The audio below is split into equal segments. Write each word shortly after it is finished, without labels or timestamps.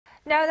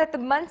Now that the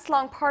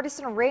months-long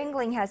partisan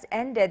wrangling has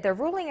ended, the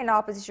ruling and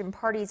opposition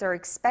parties are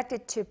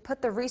expected to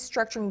put the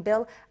restructuring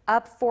bill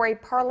up for a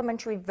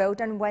parliamentary vote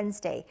on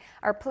Wednesday.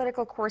 Our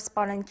political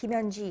correspondent Kim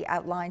Yeon-ji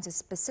outlines the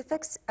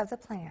specifics of the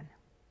plan.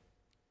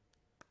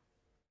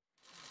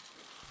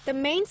 The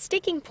main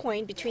sticking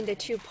point between the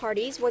two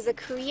parties was the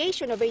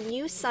creation of a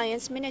new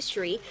science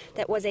ministry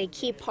that was a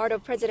key part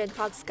of President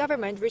Park's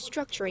government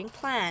restructuring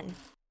plan.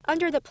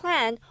 Under the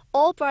plan,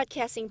 all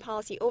broadcasting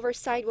policy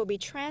oversight will be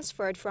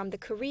transferred from the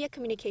Korea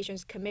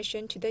Communications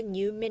Commission to the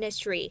new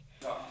ministry.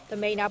 The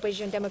main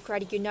opposition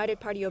Democratic United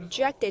Party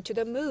objected to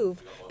the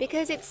move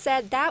because it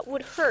said that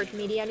would hurt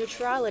media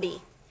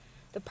neutrality.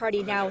 The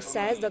party now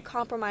says the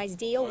compromise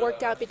deal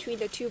worked out between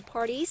the two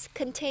parties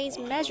contains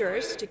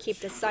measures to keep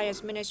the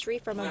science ministry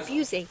from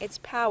abusing its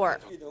power.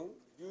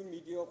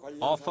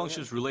 All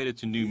functions related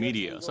to new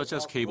media, such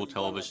as cable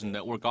television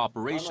network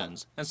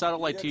operations and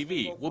satellite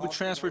TV, will be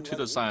transferred to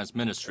the Science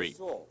Ministry.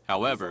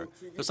 However,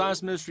 the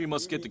Science Ministry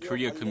must get the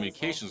Korea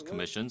Communications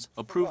Commission's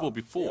approval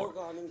before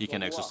he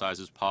can exercise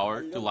his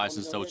power to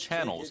license those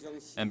channels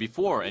and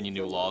before any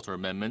new laws or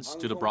amendments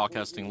to the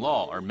broadcasting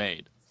law are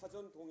made.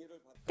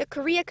 The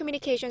Korea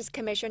Communications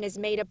Commission is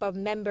made up of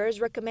members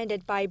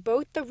recommended by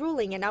both the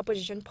ruling and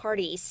opposition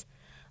parties.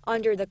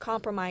 Under the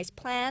compromise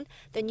plan,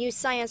 the new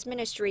science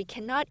ministry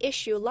cannot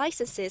issue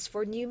licenses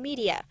for new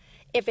media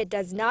if it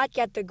does not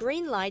get the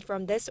green light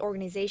from this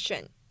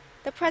organization.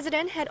 The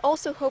president had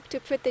also hoped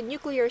to put the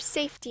Nuclear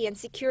Safety and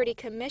Security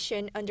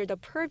Commission under the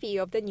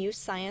purview of the new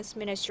science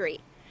ministry.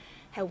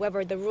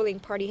 However, the ruling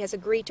party has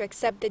agreed to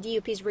accept the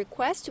DUP's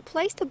request to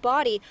place the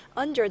body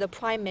under the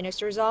prime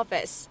minister's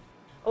office.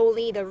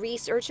 Only the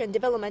research and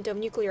development of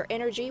nuclear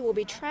energy will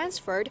be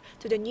transferred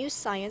to the new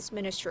science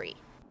ministry.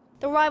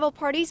 The rival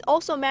parties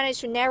also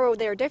managed to narrow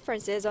their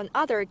differences on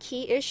other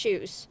key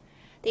issues.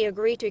 They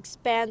agreed to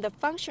expand the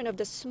function of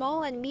the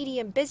Small and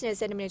Medium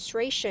Business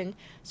Administration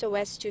so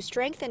as to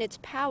strengthen its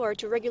power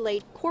to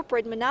regulate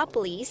corporate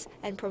monopolies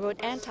and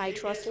promote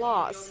antitrust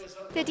laws.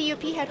 The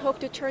DUP had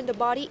hoped to turn the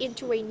body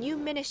into a new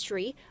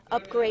ministry,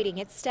 upgrading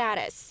its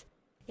status.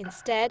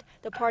 Instead,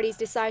 the parties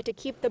decided to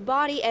keep the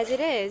body as it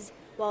is,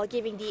 while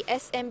giving the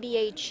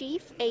SMBA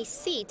chief a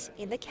seat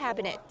in the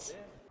cabinet.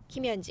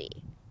 Kim Yeon-ji,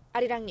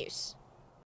 Arirang News.